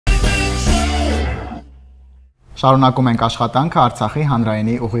Շարունակում ենք աշխատանքը Արցախի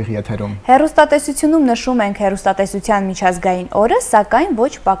հանրայինի ուղիղ եթերում։ Հեռուստատեսությունում նշում ենք հեռուստատեսության միջազգային օրը, սակայն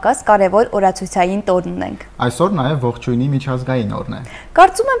ոչ պակաս կարևոր օրացուցային տոն ունենք։ Այսօր նաև ողջույնի միջազգային օրն է։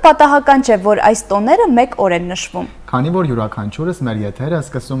 Կարծում եմ պատահական չէ, որ այս տոները մեկ օր են նշվում։ Քանի որ յուրաքանչյուրս մեր եթերը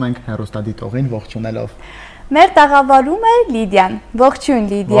սկսում ենք հեռուստադիտողին ողջունելով։ Մեր տաղավարում է Լիդիան։ Ողջույն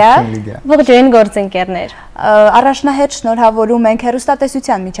Լիդիա։ Ողջույն գործընկերներ։ Առաջնահերթ շնորհավորում ենք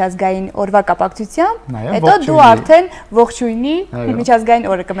հեռուստատեսության միջազգային օրվա կապակցությամբ, հետո դու արդեն ողջույնի միջազգային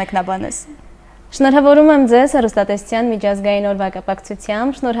օրը կմեկնաբանես։ Շնորհավորում եմ ձեզ հեռուստատեսության միջազգային օրվա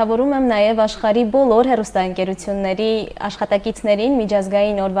կապակցությամբ, շնորհավորում եմ նաև աշխարհի բոլոր հեռուստաընկերությունների աշխատակիցներին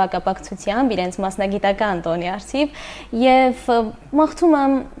միջազգային օրվա կապակցությամբ իրենց մասնագիտական տոնի առթիվ եւ մաղթում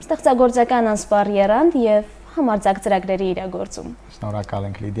եմ ստեղծագործական անսպառ եռանդ եւ համարձակ ծրագրերի իրագործում։ Շնորհակալ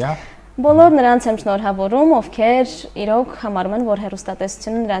ենք Լիդիա։ Բոլոր նրանց եմ շնորհավորում, ովքեր իրոք համարում են, որ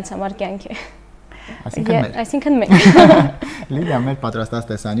հեռուստատեսությունը նրանց համար կյանք է։ Այսինքն մեր։ Լիդիա, մեր պատրաստած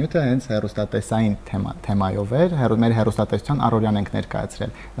տեսանյութը հենց հեռուստատեսային թեմայով էր, մեր հեռուստատեսության առօրյան ենք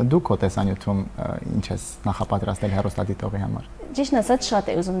ներկայացրել։ Դու քո տեսանյութում ինչ ես նախապատրաստել հեռուստադիտողի համար։ Ճիշտն ասած,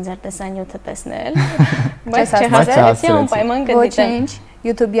 շատ է ուզում ձեր տեսանյութը տեսնել, բայց չհասցրեցի, անպայման կդիտեմ։ Ոչինչ,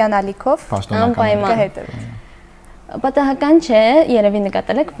 YouTube-յան ալիքով կհետևեք։ Պատահական չէ, երևի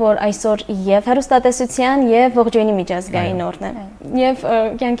նկատել եք, որ այսօր եւ հեռուստատեսության եւ ողջույնի միջազգային օրն է։ Եվ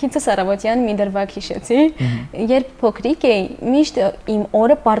կյանքիցս առավոտյան մի դրվագ հիշեցի, երբ փոքրիկ էի, միշտ իմ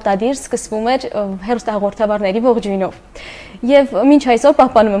օրը պարտադիր սկսվում էր հեռուստահաղորդավարների ողջույնով։ Եվ մինչ այսօր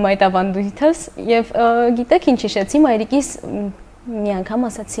պահպանում եմ այդ ավանդույթս, եւ գիտեք ինչ հիշեցի, մայրիկիս մի անգամ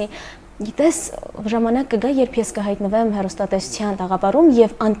ասացի. Գիտես, ժամանակ կգա, երբ ես կհայտնվեմ հեռուստատեսության տաղավարում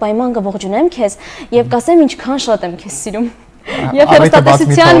եւ անպայման կողջունեմ քեզ եւ կասեմ ինչքան շատ եմ քեզ սիրում։ Եվ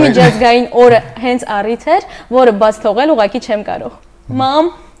հեռուստատեսության միջազգային օրը հենց առիթ էր, որը բաց թողել ուղղակի չեմ կարող։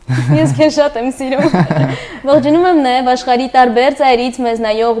 Մամ, ես քեզ շատ եմ սիրում։ Ողջունում եմ նաեւ աշխարհի տարբեր ծայրից մեզ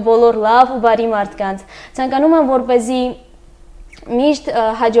նայող բոլոր լավ ու բարի մարդկանց։ Ցանկանում եմ, որպեսզի միշտ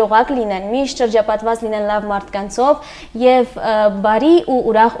հաջողակ լինեն, միշտ շրջապատված լինեն լավ մարդկանցով եւ բարի ու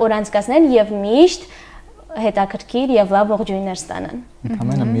ուրախ օր անցկացնեն եւ միշտ հետաքրքիր եւ լավ ողջույններ ստանան։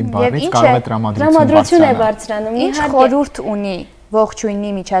 Ընդհանրապես մի բառից կարող է տրամադրություն է բարձրանում։ Ինչ խորհուրդ ունի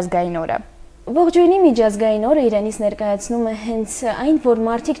ողջույնի միջազգային օրը։ Ողջույնի միջազգային օրը իրենից ներկայացնում է հենց այն, որ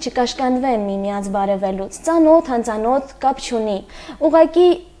մարդիկ չկաշկանդվեն միմյանց բարևելուց, ծանոթ, անծանոթ կապ չունի։ Ուղղակի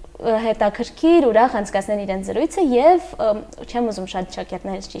հետաքրքիր, ուրախ անցկացնեն իրենց զրույցը եւ չեմ ուզում շատ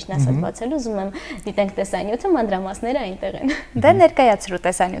շակերտներից ճիշտ ասած բացել, ուզում եմ դիտենք տեսանյութը, մանրամասները այնտեղ են։ Դե ներկայացրու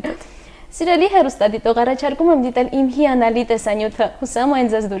տեսանյութը։ Սիրելի հեռուստադիտող, առաջարկում եմ դիտել իմ հիանալի տեսանյութը, հուսամ այն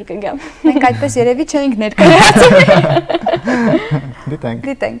ձեզ դուր կգա։ Մենք այդպես երևի չէինք ներկայացրել։ Դիտենք։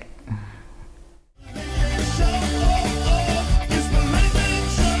 Դիտենք։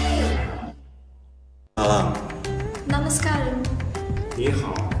 Namaskaram. 你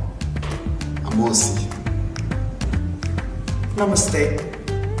好 Amosi. Namaste.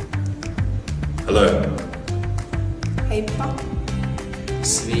 Hello. Heipa.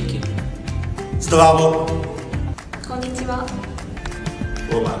 Sveiki. Zdravo. Konnichiwa.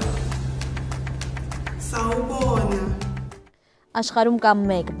 Hola. Saubona. Աշխարհում կա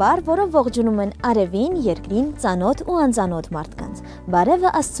մեկ բառ, որը ողջունում են արևին, երկրին, ծանոթ ու անծանոթ մարդկանց։ Բարևը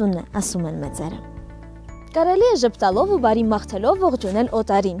Աստծունն է, ասում են մեծերը։ Կարելի է ժպտալով ու բարի մաղթելով ողջունել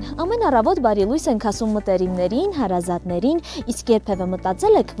օտարին։ Ամեն առավոտ բարի լույս ենք ասում մտերիմներին, հարազատներին, իսկ երբևէ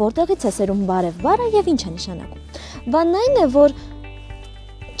մտածել եք, որտեղից է սերում բարև բառը եւ ինչ է նշանակում։ Բանն այն է, որ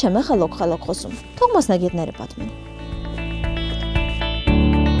չեմ խելոք խոսում։ Թող մասնագետները պատմեն։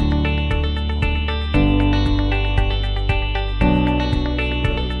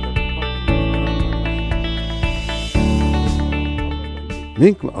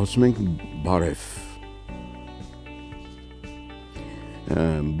 Մենք ասում ենք բարև։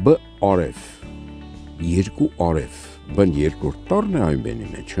 B արև, երկու արև, բն երկրորդ տառն է այն բենի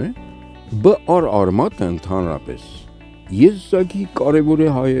մեջ, է։ B արմատը ընդհանրապես եզակի կարևոր է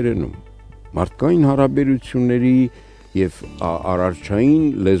հայերենում, մարդկային հարաբերությունների և արարչային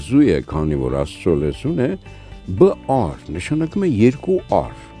լեզու է, քանի որ Աստծո լեզուն է, B նշանակում է երկու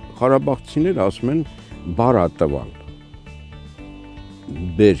ար, Ղարաբաղցիներ ասում են բարատվալ,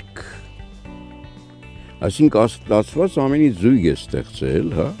 բերք, այսինքն Աստված ամենից զույգ է ստեղծել,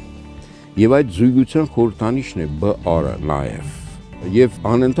 հա, եւ այդ զույգության խորհրդանիշն է B-ը նաեւ։ Եվ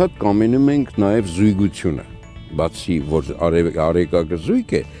անընդհատ կամենում ենք նաեւ զույգությունը, բացի որ արեկակը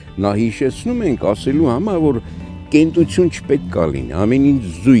զույգ է, նա հիշեցնում ենք ասելու համար, որ կենտություն չպետք է լինի, ամեն ինչ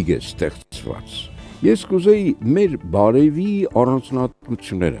զույգ է ստեղծված։ Ես կուզեի մեր բարևի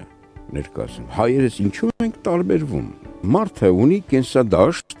առանձնահատկությունները ներկայացնել։ Հայերս ինչու ենք տարբերվում։ Մարդը ունի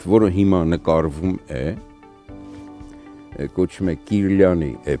կենսադաշտ, որը հիմա նկարվում է, կոչվում է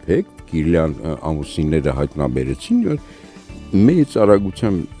Կիրլյանի էֆեկտ, Կիրլյան ամուսինները հայտնաբերեցին, որ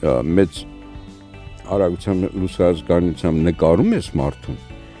մեծ արագությամբ լուսազգանությամբ նկարում ես մարդուն,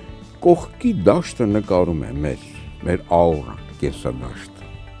 կողքի դաշտը նկարում է մեր աուրան, կենսադաշտը։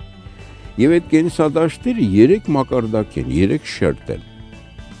 Եվ այդ կենսադաշտերը 3 մակարդակ են, 3 շերտ են։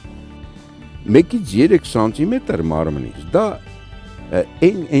 1-ից 3 սանտիմետր մարմնից, դա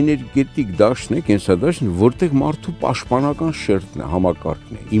այն էներգետիկ դաշտն է, կենսադաշտն, որտեղ մարդու պաշտպանական շերտն է,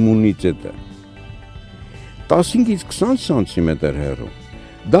 համակարգն է, իմունիտետը։ 15-ից 20 սանտիմետր հեռու,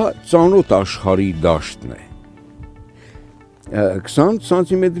 դա ծանոթ աշխարհի դաշտն է։ 20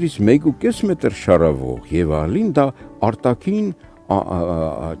 սանտիմետրից 1.5 մետր շարավող եւ այլն, դա արտաքին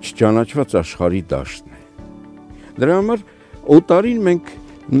չճանաչված աշխարհի դաշտն է։ Դրա համար օտարին մենք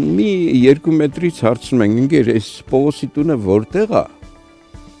մի 2 մետրից հարցնում ենք, ինքեր այս Պողոսի տունը որտեղ է։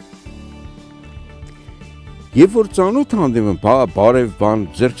 Եվ որ ծանոթ հանդիպում, բարև բան,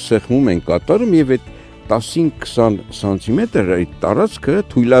 ձեռք սեղմում ենք կատարում եւ այդ 15-20 սանտիմետր այդ տարածքը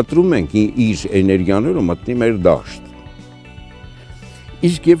թույլատրում ենք իր էներգիաներով մտնի մեր դաշտ։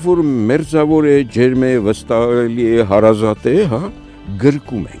 Իսկ երբ որ մերձավոր է, ջերմ է, վստահելի է, հարազատ է,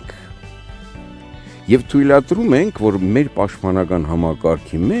 գրկում ենք։ Եվ թույլատրում ենք, որ մեր պաշտպանական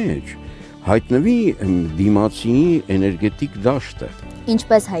համակարգի մեջ հայտնվի դիմացի էներգետիկ դաշտը։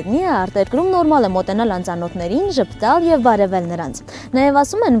 Ինչպես հայտնի է, արտերկրում նորմալ է մոտենալ անծանոթներին, ժպտալ եւ բարեվել նրանց։ Նաեւ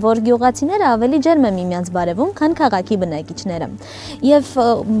ասում են, որ գյուղացիները ավելի ջերմ են միմյանց բարևում, քան քաղաքի բնակիչները։ Եվ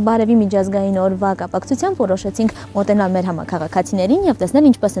բարևի միջազգային օրվա կապակցությամբ որոշեցինք մոտենալ մեր համաքաղաքացիներին եւ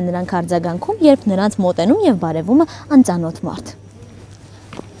տեսնել ինչպես են նրանք արձագանքում, երբ նրանց մոտենում եւ բարևում է անծանոթ մարդ։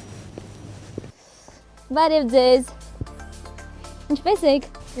 Բարև ձեզ։ Ինչպես եք։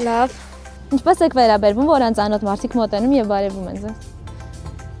 Լավ։ Ինչպես եք վերաբերվում, որ անծանոթ մարդիկ մոտենում եւ բարևում են ձեզ։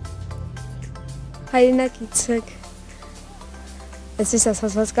 Հայրենակից եք։ Այսպես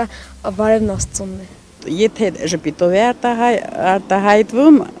ասված կա բարևն Աստծունն է։ Եթե ժպիտով է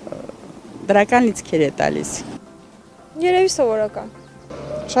արտահայտվում, դրական լիցքեր է տալիս։ Երևի սովորական։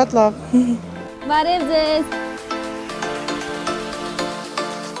 Շատ լավ։ Բարև ձեզ։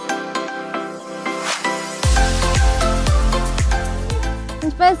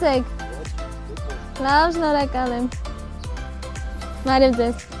 Ինչպես եք։ Լավ, շնորհակալ եմ։ Բարև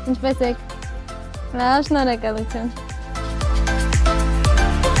ձեզ։ Ինչպես եք։ Լավ, շնորհակալություն։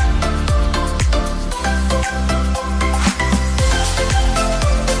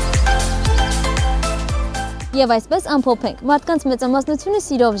 Եվ այսպես ամփոփենք, մարդկանց մեծամասնությունը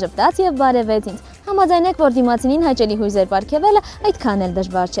սիրով ժպտաց եւ բարևեց ինձ։ Համաձայնեք, որ դիմացինին հաճելի հույզեր պարգևելը այդքան էլ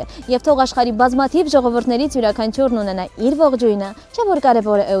դժվար չէ։ Եվ թող աշխարհի բազմաթիվ ժողովուրդներից յուրաքանչյուրն ունենա իր ողջույնը, չէ՞ որ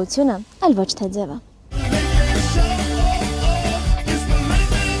կարևոր է էությունը, այլ ոչ թե ձևը։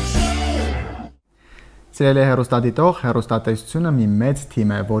 Սիրելի հեռուստադիտող, հեռուստատեսությունը մի մեծ թիմ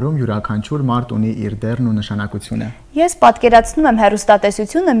է, որում յուրաքանչյուր մարդ ունի իր դերն ու նշանակությունը։ Ես պատկերացնում եմ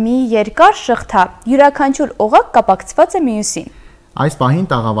հեռուստատեսությունը մի երկար շղթա, յուրաքանչյուր օղակ կապակցված է մյուսին։ Այս պահին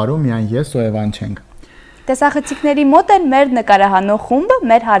տաղավարում միայն ես ու Էվան չենք։ Տեսախցիկների մոտ են մեր նկարահանող խումբը,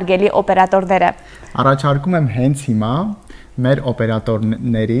 մեր հարգելի օպերատորները։ Առաջարկում եմ հենց հիմա մեր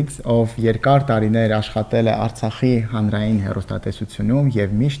օպերատորներից, ով երկար տարիներ աշխատել է Արցախի հանրային հեռուստատեսությունում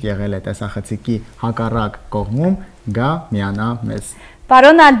եւ միշտ եղել է տեսախցիկի հակառակ կողմում, գա միանա մեզ։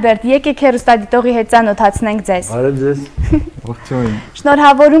 Պարոն Ալբերտ, եկեք հեռուստադիտողի հետ ծանոթացնենք ձեզ։ Բարև ձեզ։ Ողջույն։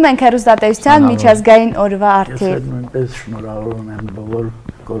 Շնորհավորում ենք հեռուստատեսության միջազգային օրվա առթիվ։ Նույնպես շնորհավորում եմ բոլոր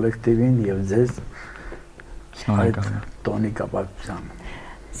կոլեկտիվին եւ ձեզ։ Շնորհակալ եմ տոնի կապակցությամբ։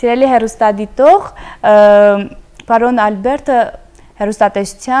 Սիրելի հեռուստադիտող, պարոն Ալբերտը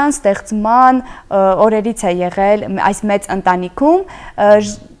հեռուստատեսության ստեղծման օրերից է եղել այս մեծ ընտանիքում։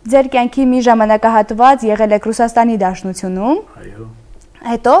 Ձեր կյանքի մի ժամանակահատված եղել եք Ռուսաստանի Դաշնությունում։ Այո։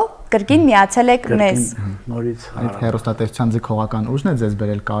 Հետո կրկին միացել եք մեզ։ Նորից այդ հեռուստատեսության ձգողական ուժն է ձեզ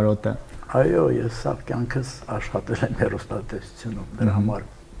բերել կարոտը։ Այո, ես սա կյանքս աշխատել եմ հեռուստատեսությունում, դրա համար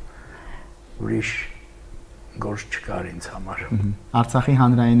ուրիշ գործ չկար ինձ համար։ Արցախի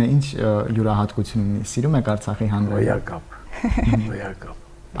հանրայինը ինչ յուրահատկություն ունի։ Սիրում եք Արցախի հանրայինը։ Գոյակապ։ Գոյակապ։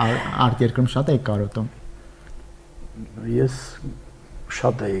 Արտերկրում շատ եք կարոտում։ Ես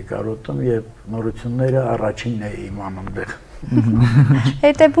շատ էի կարոտում եւ նորությունները առաջինն էի իմանում դեռ։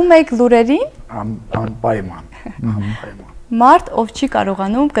 Հետևում եք լուրերին։ Անպայման։ Մարդ, ով չի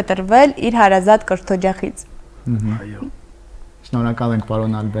կարողանում կտրվել իր հարազատ կրթօջախից։ Այո։ Շնորհակալ ենք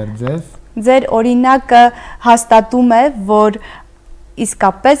պարոն Ալբերտ ձեզ։ Ձեր օրինակը հաստատում է, որ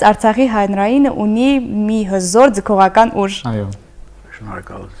իսկապես Արցախի հանրայինը ունի մի հզոր ձգողական ուժ։ Այո։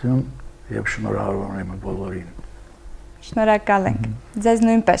 Շնորհակալություն եւ շնորհավորում եմ բոլորին։ Շնորհակալ ենք։ Ձեզ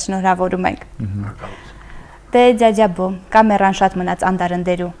նույնպես շնորհավորում ենք։ Դե ջաջաբո, կամերան շատ մնաց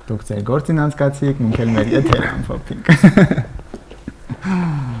անդարնդերու։ Դուք ձեր գործին անցկացիք, մենք էլ մեր եթերը ամփոփինք։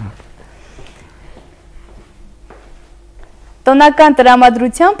 Տոնական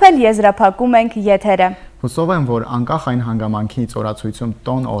տրամադրությամբ էլ եզրափակում ենք եթերը։ Հուսով եմ, որ անկախ այն հանգամանքից օրացույցում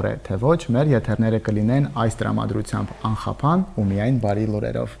տոն օր է, թե ոչ, մեր եթերները կլինեն այս տրամադրությամբ անխափան ու միայն բարի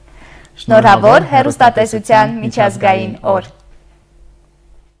լուրերով։ Շնորհավոր հեռուստատեսության միջազգային օր։